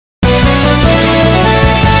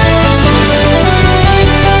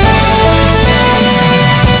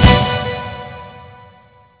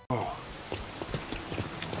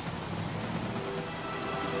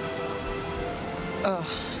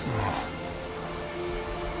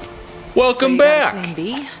Welcome back. Plan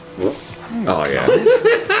B? Oh yeah.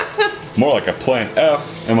 More like a plan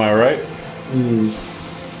F. Am I right?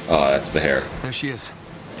 Oh, that's the hair. There she is.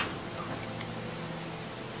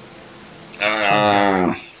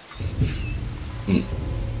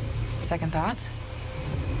 Second thoughts?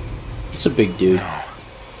 It's a big dude. No.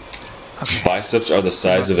 Okay. Biceps are the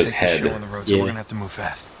size of his Take this show head. on the road, so Yeah. we're gonna have to move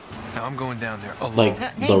fast. Now I'm going down there alone. Like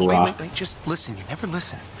Hey, The wait, Rock. Wait, just listen. You never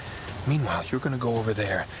listen. Meanwhile, you're gonna go over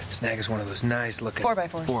there, snag us one of those nice-looking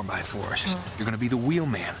 4x4s. 4x4s. You're gonna be the wheel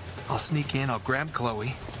man. I'll sneak in. I'll grab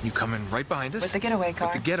Chloe. You come in right behind us With the getaway car.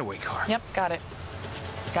 With the getaway car. Yep, got it.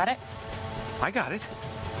 Got it? I got it.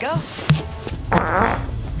 Go.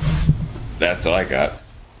 That's what I got.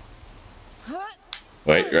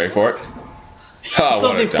 Wait, ready for it? Oh, what a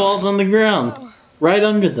Something dumb- falls on the ground, right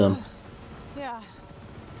under them. Yeah.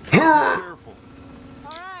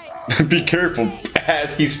 Be careful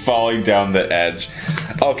as he's falling down the edge.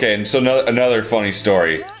 Okay, and so another funny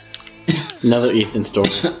story. Another Ethan story.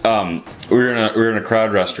 We were in a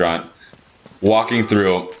crowd restaurant, walking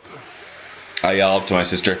through. I yell up to my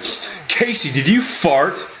sister, "Casey, did you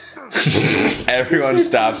fart?" Everyone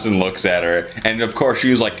stops and looks at her, and of course she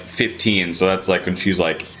was like 15, so that's like when she's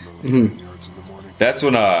like, that's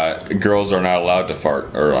when girls are not allowed to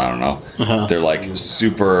fart, or I don't know. They're like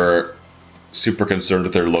super concerned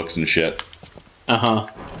with their looks and shit. So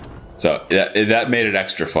that made it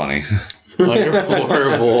extra funny. Oh, you're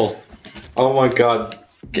horrible. Oh my god.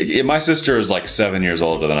 My sister is like 7 years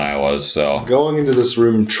older than I was, so. Going into this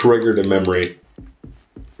room triggered a memory.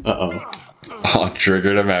 Uh-oh. Oh,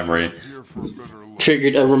 triggered a memory.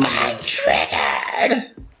 Triggered a remembrance.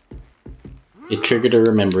 It triggered a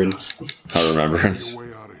remembrance. A remembrance.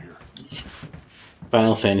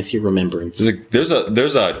 Final Fantasy Remembrance. There's a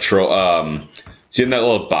see in that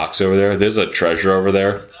little box over there? There's a treasure over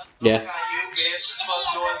there. Yeah.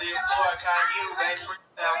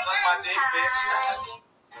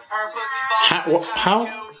 How?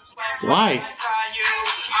 Why?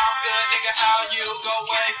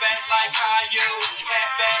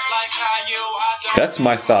 That's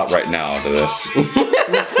my thought right now to this.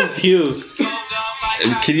 Confused.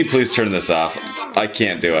 Can you please turn this off? I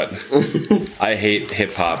can't do it. I hate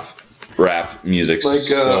hip-hop rap music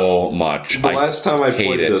so much. The last time I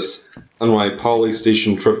played this on my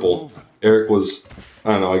Polystation Triple, Eric was,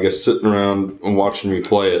 I don't know, I guess sitting around and watching me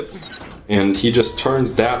play it. And he just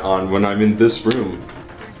turns that on when I'm in this room.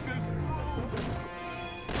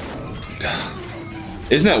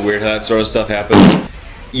 Isn't that weird how that sort of stuff happens?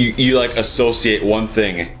 You like associate one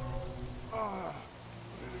thing.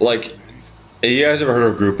 Like, you guys ever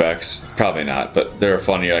heard of Group X? Probably not, but they're a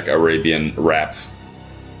funny like Arabian rap.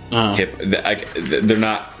 Hip. They're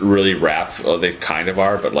not really rap. Well, they kind of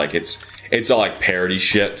are, but like it's all like parody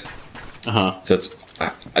shit. So it's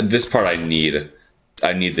this part I need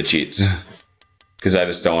the cheats because I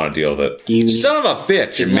just don't want to deal with it. Son of a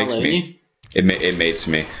bitch! It makes me. It mates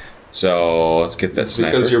me. So let's get that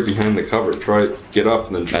sniper. Because you're behind the cover. Try it. Get up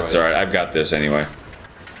and then try. That's alright. I've got this anyway.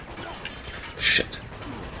 Shit.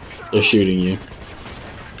 They're shooting you.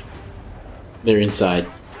 They're inside.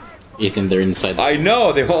 Ethan, they're inside. I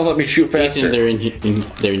know! They won't let me shoot faster. Ethan,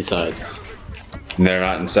 they're inside. And they're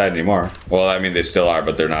not inside anymore. Well, I mean, they still are,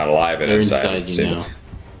 but they're not alive and They're inside. inside you now.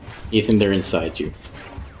 Ethan, they're inside you.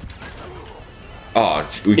 Oh,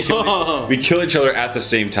 we kill each other at the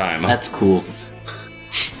same time. That's cool.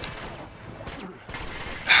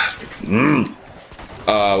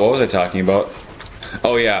 What was I talking about?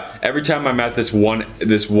 Oh yeah, every time I'm at this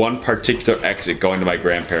one particular exit going to my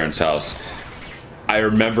grandparents' house, I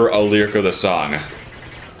remember a lyric of the song.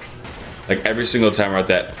 Like every single time we're at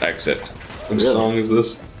that exit. Which song is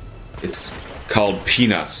this? It's called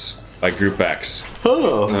Peanuts by Group X.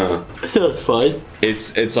 Oh, that sounds fun.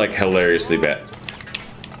 It's like hilariously bad.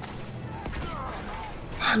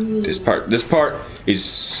 This part is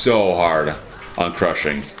so hard on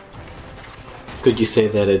crushing. Could you say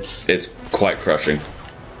that it's quite crushing.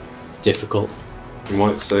 Difficult? You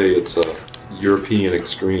might say it's a European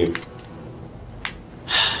extreme.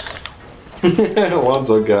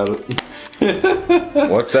 Alonzo got it.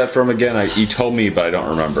 What's that from again? You told me, but I don't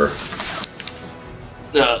remember.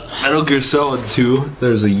 Metal Gear Solid 2,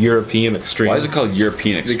 there's a European extreme. Why is it called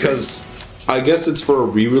European Extreme? Because I guess it's for a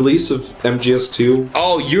re-release of MGS2.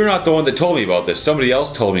 Oh, you're not the one that told me about this. Somebody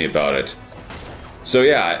else told me about it. So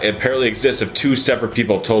yeah, it apparently exists if two separate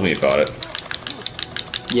people have told me about it.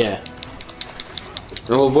 Yeah.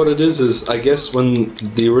 Well, what it is I guess when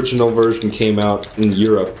the original version came out in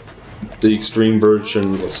Europe, the extreme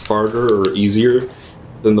version was harder or easier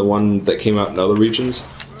than the one that came out in other regions.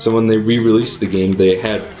 So when they re-released the game, they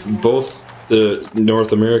had both the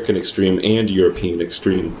North American Extreme and European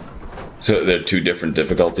Extreme. So they're two different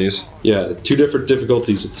difficulties? Yeah, 2 different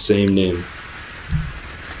difficulties with the same name.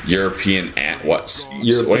 European and what?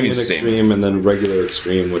 European What do you mean same? Extreme and then regular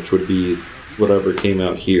Extreme, which would be whatever came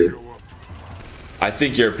out here. I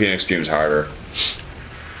think European Extreme's harder.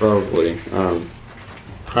 Probably.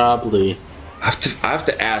 Probably. I have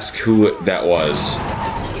to ask who that was.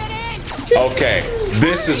 Okay,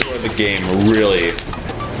 this is where the game really,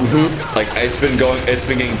 like, it's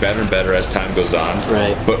been getting better and better as time goes on.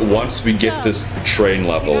 Right. But once we get this train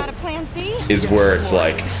level, Got a plan C? is where it's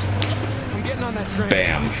like, I'm getting on that train.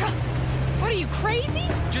 bam. What are you, crazy?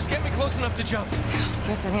 Just get me close enough to jump.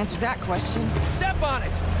 Guess that answers that question. Step on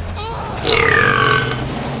it.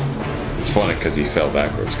 It's funny because he fell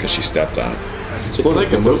backwards because she stepped on it. It's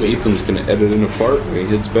like unless Ethan's gonna edit in a fart when he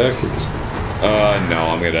hits backwards. No,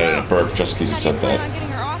 I'm gonna edit a burp just because you said Plan that. on getting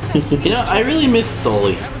her off that You know, I really miss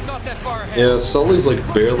Sully. Haven't thought that far ahead. Yeah, Sully's like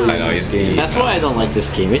barely I know, in this he's- game. That's why I don't like this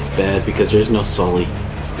game. It's bad because there's no Sully.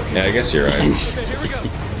 Yeah, I guess you're right. Okay, here we go.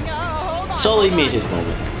 No, hold on. Sully made his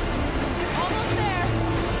moment. Almost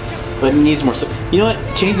there. But he needs more Sully. You know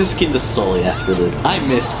what? Change the skin to Sully after this. I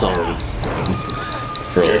miss Sully.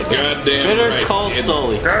 For a little bit. Goddamn Better call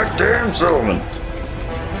Sully. Goddamn Sullivan.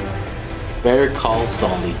 Better call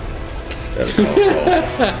Sully. Better call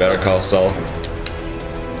Saul. Better call Saul.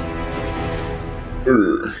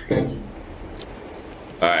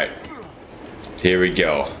 Alright. Here we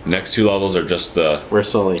go. Next 2 levels are just the... Where's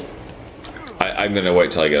Sully? I'm gonna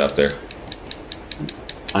wait till I get up there.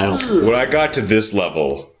 I don't see. When I got to this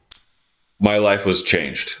level, my life was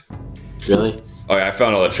changed. Really? Oh yeah, I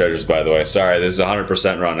found all the treasures, by the way. Sorry, this is a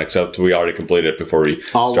 100% run, except we already completed it before we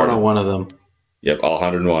All started. 101 of them. Yep, all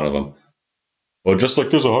 101 of them. Well, just like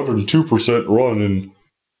there's a 102% run in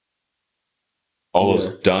all those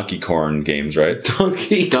Donkey Kong games, right?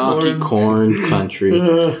 Donkey Corn Country.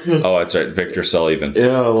 Oh, that's right, Victor Sullivan.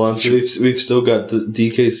 Yeah, Alonso, we've still got the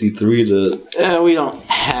DKC3 to... We don't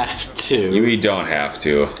have to. We don't have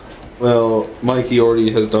to. Well, Mikey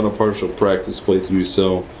already has done a partial practice playthrough,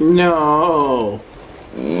 so... No.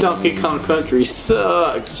 Donkey Kong Country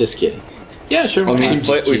sucks. Just kidding. Yeah, sure. I mean, I'm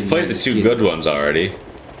just we've kidding, played I'm the just 2 kidding. good ones already.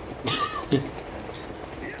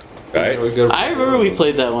 Right? I remember we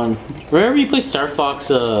played that one. Remember you played Star Fox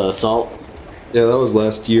Assault? Yeah, that was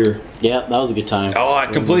last year. Yeah, that was a good time. Oh, I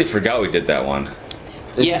completely forgot we did that one.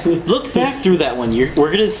 Yeah, look back through that one. We're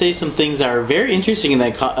gonna say some things that are very interesting in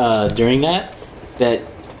that during that.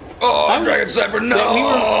 Oh, Dragon Sniper,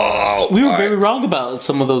 no! We were very wrong about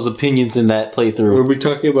some of those opinions in that Were playthrough. we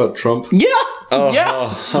talking about Trump? Yeah, Oh,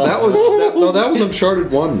 yeah. That was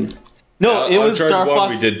Uncharted 1. No, it was Uncharted Star 1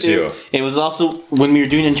 Fox. we did too. It was also when we were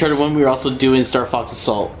doing Uncharted 1. We were also doing Star Fox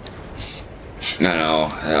Assault. No.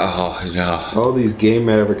 Oh, no. All these Game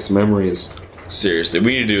Mavericks memories. Seriously,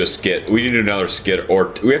 we need to do a skit. We need to do another skit,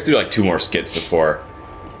 or we have to do like 2 more skits before.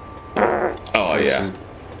 Oh, yeah.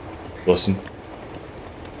 Listen.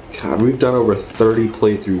 God, we've done over 30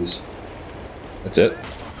 playthroughs. That's it.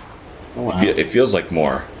 Oh, wow. It feels like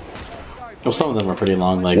more. Well, some of them are pretty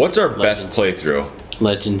long. Like What's our best playthrough?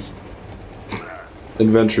 Legends?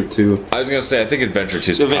 Adventure 2. I was gonna say, I think Adventure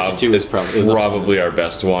 2 is Adventure 2 is probably our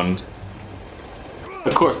best one.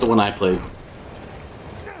 Of course, the one I played.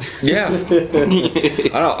 Yeah.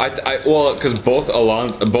 I don't know. Well, because both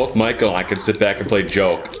Michael and I could sit back and play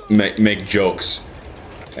make jokes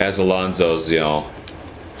as Alonzo's, you know.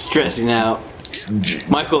 Stressing out.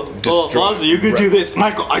 Michael, Destroy- Lonzo, you can do this.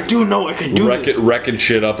 Michael, I do know I can do this. Wrecking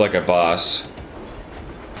shit up like a boss.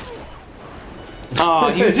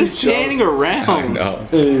 Oh, he was just standing around. I know.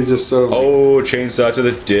 He's just so... Oh, chainsaw to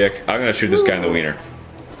the dick. I'm gonna shoot this guy in the wiener.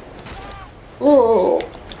 Oh.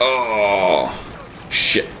 Oh.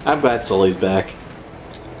 Shit. I'm glad Sully's back.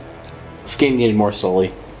 This game needed more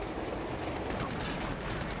Sully.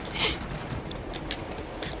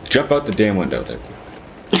 Jump out the damn window there.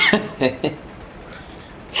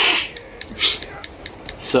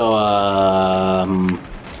 So,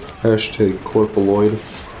 Hashtag Korpeloid.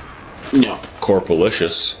 no.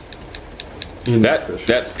 Corpalicious.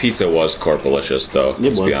 That pizza was corpalicious, though. It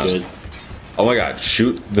let's was be honest. good. Oh my god,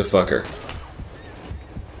 shoot the fucker.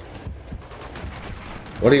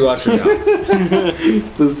 What are you watching now?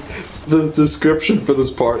 The description for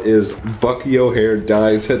this part is Bucky O'Hare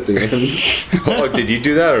dies at the end. Oh, did you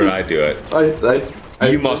do that or did I do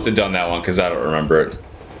it? You must have done that one because I don't remember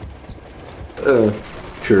it.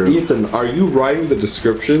 True. Ethan, are you writing the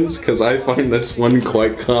descriptions? Because I find this one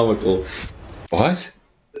quite comical. What?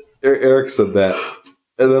 Eric said that.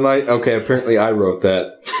 And then apparently I wrote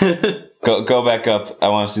that. Go back up. I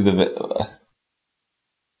want to see the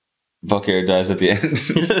Bucky dies at the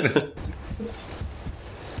end.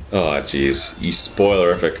 Oh, jeez. You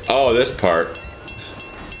spoilerific. Oh, this part.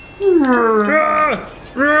 Run!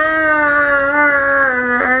 Run!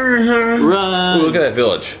 Ooh, look at that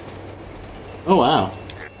village. Oh wow. I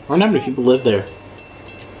wonder how many people live there.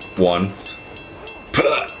 1.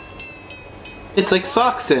 It's like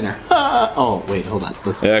Sock Center. Oh wait, hold on.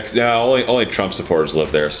 Let's Yeah, no, only Trump supporters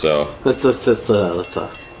live there, so. let's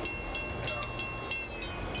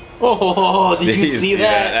Oh, did you see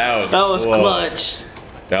that? That was close. clutch.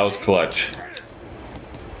 That was clutch.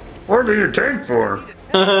 What do you tank for?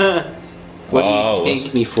 What do you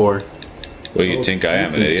tank me for? What do you think I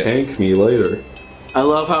am, an You can idiot? tank me later. I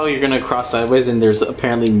love how you're gonna cross sideways and there's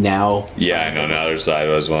apparently now. Yeah, I know, now there's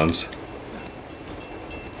sideways ones.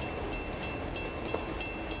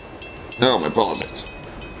 Oh, my politics.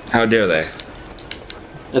 How dare they?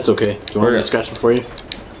 That's okay. Do you want me to scratch it for you?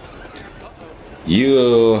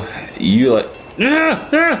 You like.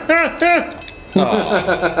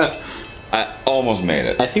 Oh, I almost made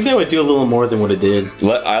it. I think that would do a little more than what it did.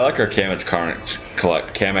 I like our Kamek Carnage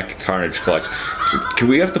collect. Can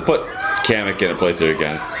we have to put Kamek in a playthrough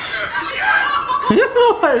again?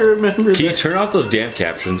 I remember Can you that. turn off those damn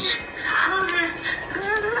captions?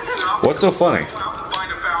 What's so funny?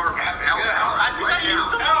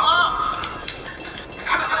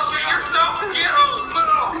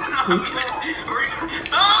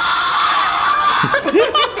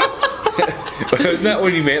 Wasn't that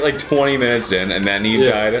when you made it like 20 minutes in and then you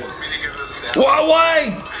died?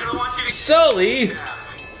 Why? Sully!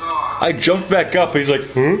 I jumped back up. He's like,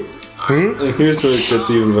 huh? And here's where it gets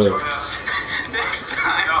even better. Next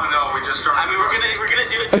time. No, we just started. I mean, we're gonna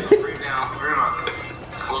do it right now.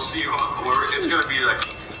 We'll see. It's gonna be like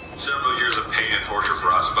several years of pain and torture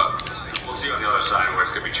for us, but we'll see on the other side where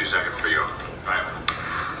it's gonna be 2 seconds for you. Right?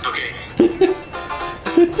 Okay.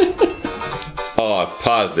 Oh,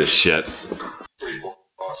 pause this shit.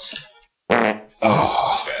 Oh,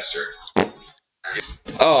 it's faster.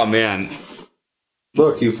 Oh, man.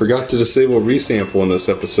 Look, you forgot to disable resample in this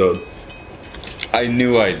episode. I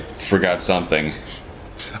knew I forgot something.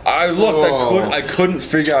 I looked, I couldn't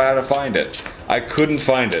figure out how to find it. I couldn't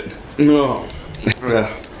find it. No.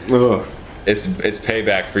 Ugh. It's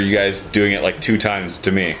payback for you guys doing it like 2 times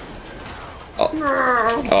to me. Oh,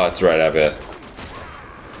 that's right, I bet.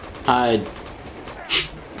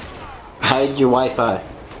 Hide your Wi-Fi.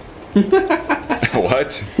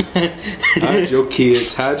 What? Hide your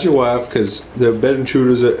kids, hide your wife, because the bed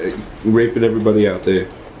intruders are raping everybody out there.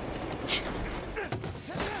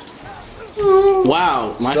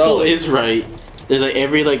 Wow, Michael is right. There's like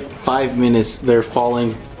every 5 minutes they're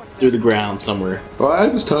falling through the ground somewhere. Well, I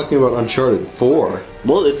was talking about Uncharted 4.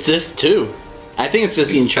 Well, it's just 2. I think it's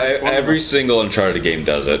just the Uncharted. Every single Uncharted game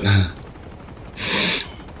does it.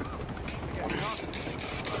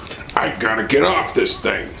 I gotta get off this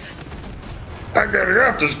thing. I gotta get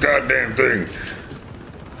off this goddamn thing.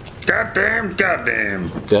 Goddamn. Goddamn.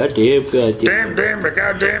 Damn,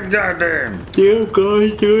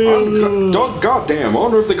 goddamn. Dog goddamn,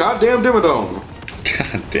 owner of the goddamn Dimmadome.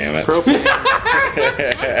 God damn it. Propane.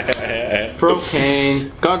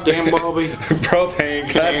 Propane. Goddamn Bobby.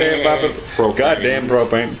 Propane. Goddamn Bobby. Propane. Goddamn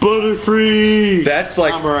propane. Butterfree. That's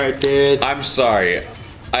like. I'm alright, Dad. I'm sorry.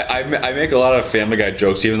 I make a lot of Family Guy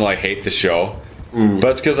jokes, even though I hate the show. But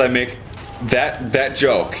it's because I make that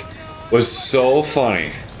joke was so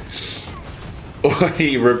funny. When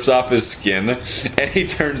he rips off his skin and he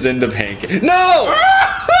turns into Pancake. No!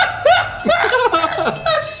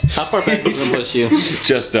 How far back is gonna push you?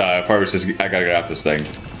 Just Parker says I gotta get off this thing.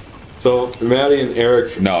 So Maddie and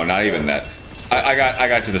Eric, No, not even that. I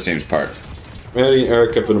got to the same part. Maddie and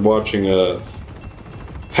Eric have been watching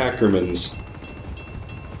Packermans.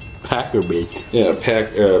 Packerbeat. Yeah,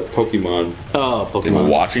 Pokemon. Oh, They were Pokemon.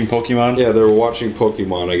 watching Pokemon. Yeah, they were watching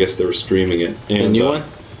Pokemon. I guess they were streaming it. And, The new one?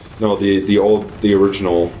 No, the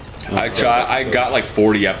original. I got like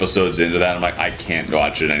 40 episodes into that. I'm like, I can't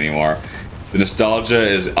watch it anymore. The nostalgia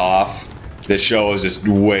is off. The show is just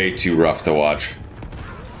way too rough to watch.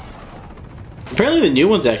 Apparently the new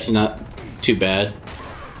one's actually not too bad.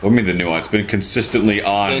 What do you mean the new one? It's been consistently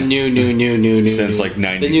on. The new Since, like, The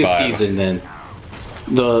new 95. season then.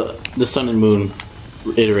 The Sun and Moon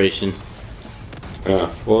iteration.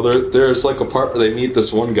 Yeah. Well, there's like a part where they meet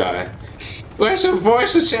this one guy. Who has a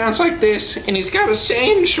voice that sounds like this, and he's got a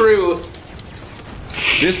sand shrew.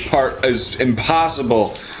 This part is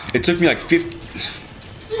impossible. It took me like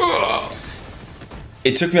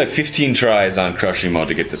 15 tries on crushing mode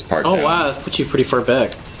to get this part Oh down. wow, that put you pretty far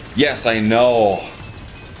back. Yes, I know.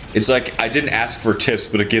 It's like I didn't ask for tips,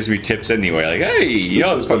 but it gives me tips anyway. Like, hey, you This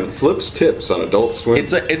know, has been Flips Tips on Adult Swim.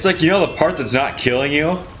 it's like you know the part that's not killing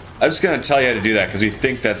you. I'm just gonna tell you how to do that because we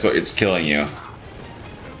think that's what it's killing you.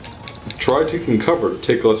 Try taking cover to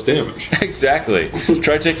take less damage. Exactly.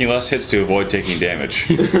 Try taking less hits to avoid taking damage.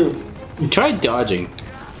 Try dodging.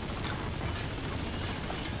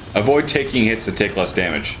 Avoid taking hits to take less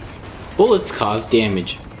damage. Bullets cause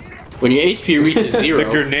damage. When your HP reaches 0, The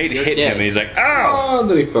grenade you're hit dead. him and he's like, ow! Oh, and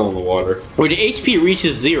then he fell in the water. When your HP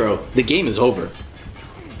reaches 0, the game is over.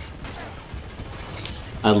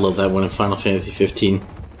 I love that one in Final Fantasy 15.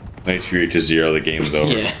 When HP reaches 0, the game's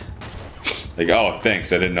over. Yeah, Like, oh,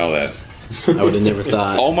 thanks, I didn't know that. I would have never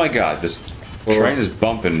thought. Oh my god, this train is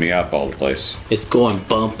bumping me up all the place. It's going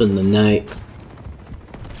bump in the night.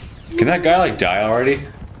 Can that guy, like, die already?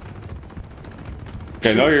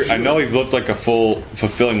 I know you've lived, like, a full,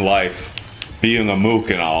 fulfilling life, being a mook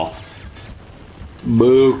and all.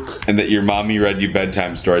 Mook. And that your mommy read you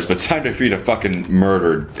bedtime stories, but it's time for you to fucking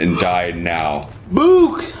murder and die now.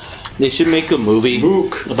 Mook! They should make a movie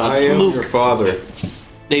Mook, about I am Mook. your father.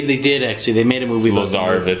 They did, actually. They made a movie about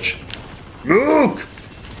Lazarevich. Mook!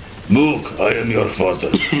 Mook, I am your father.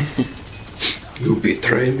 You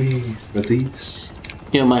betray me for these.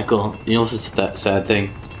 You know, Michael, you know what's that sad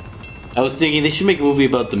thing? I was thinking they should make a movie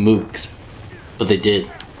about the Mooks. But they did.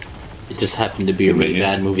 It just happened to be a really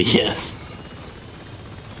Minions? bad movie, yes.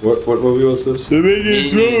 What movie was this?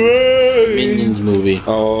 Minions movie.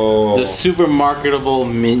 Oh. The super marketable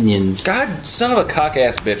Minions. God, son of a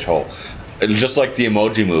cock-ass bitch hole. Just like the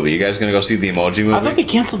Emoji Movie. You guys gonna go see the Emoji Movie? I thought they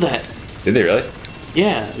canceled that. Did they really?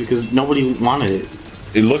 Yeah, because nobody wanted it.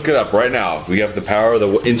 You look it up right now. We have the power of the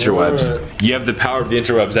interwebs. You have the power of the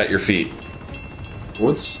interwebs at your feet.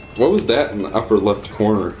 What was that in the upper left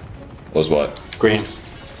corner? Was what? Gramps.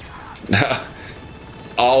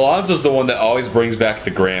 Alonzo's the one that always brings back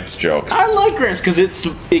the Gramps jokes. I like Gramps because it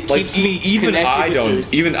keeps me even I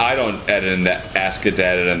connected. don't edit in that, ask it to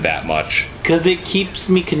edit in that much. Because it keeps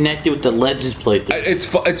me connected with the Legends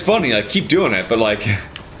playthrough. It's funny. Like, keep doing it, but like.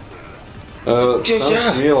 Sounds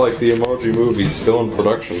to me like the Emoji Movie's still in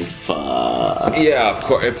production. Fuck. Yeah, of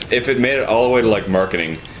course. If it made it all the way to like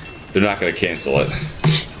marketing, they're not gonna cancel it.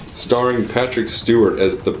 Starring Patrick Stewart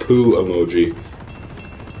as the poo emoji.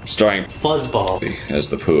 Starring Fuzzball. as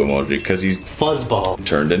the poo emoji because he's Fuzzball.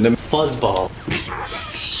 turned into. Fuzzball.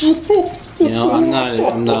 You know,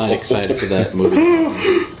 I'm not excited for that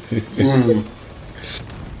movie.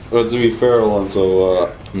 But to be fair, Alonso,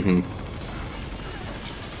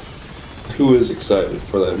 who is excited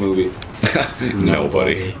for that movie?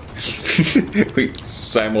 Nobody. We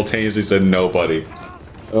simultaneously said nobody.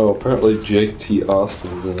 Oh, apparently Jake T.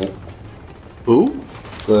 Austin's in it. Who?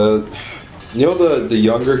 You know the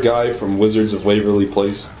younger guy from Wizards of Waverly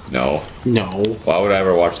Place? No. No. Why would I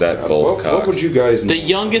ever watch that full What cock? would you guys know? The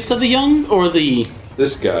youngest of the young, or the?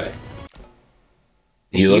 This guy.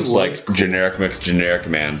 He looks was like cool. generic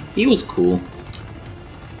man. He was cool.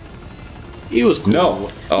 He was cool.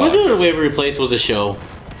 No. Oh. Wizard of Waverly Place was a show.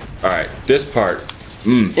 Alright, this part.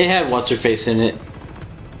 It had what's her face in it.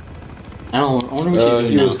 I wonder what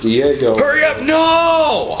He was Diego. Hurry up!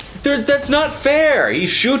 No! That's not fair! He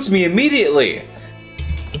shoots me immediately!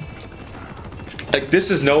 Like,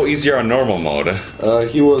 this is no easier on normal mode.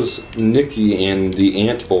 He was Nicky in The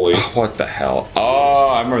Ant Bully. What the hell? Oh,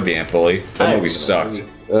 I remember the Ant Bully. That movie sucked.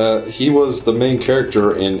 He was the main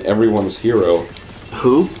character in Everyone's Hero.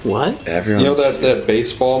 Who? What? Everyone. You know that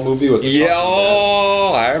baseball movie with Yeah,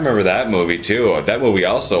 oh, I remember that movie too. That movie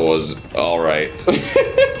also was alright.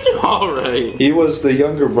 Alright. He was the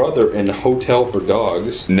younger brother in Hotel for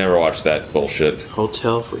Dogs. Never watched that bullshit.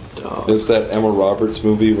 Hotel for Dogs. It's that Emma Roberts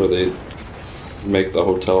movie where they make the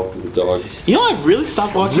hotel for the dogs. You know, I've really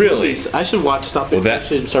stopped watching Really? movies. I should stop it. Well, that- I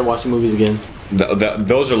should start watching movies again.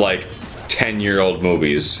 Those are like 10-year-old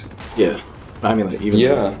movies. Yeah. I mean, like, even.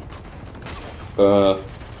 Yeah.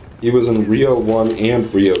 He was in Rio 1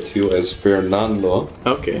 and Rio 2 as Fernando.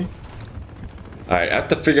 Okay. Alright, I have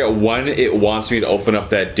to figure out when it wants me to open up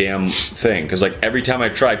that damn thing. Because, like, every time I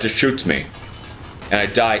try, it just shoots me. And I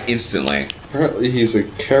die instantly. Apparently he's a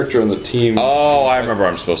character on the team. Oh, I remember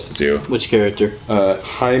what I'm supposed to do. Which character?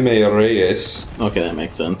 Jaime Reyes. Okay, that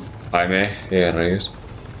makes sense. Jaime? Yeah, Reyes.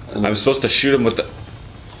 I'm supposed to shoot him with the...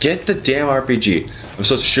 Get the damn RPG. I'm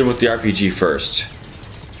supposed to shoot him with the RPG first.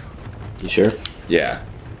 You sure? Yeah.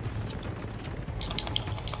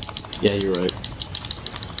 Yeah, you're right.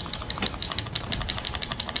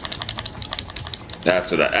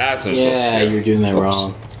 That's what I'm supposed Yeah, to do. you're doing that Oops.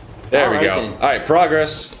 wrong. There we Alright go. then. Alright,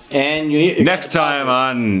 progress. And you Next time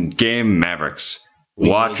on Game Mavericks.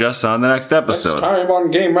 Watch us on the next episode. Next time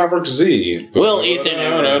on Game Mavericks Z. Will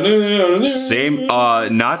Ethan Same,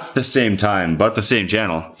 not the same time, but the same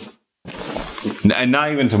channel. And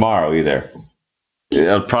not even tomorrow either.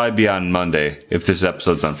 It'll probably be on Monday if this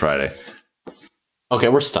episode's on Friday. Okay,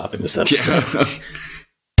 we're stopping this episode.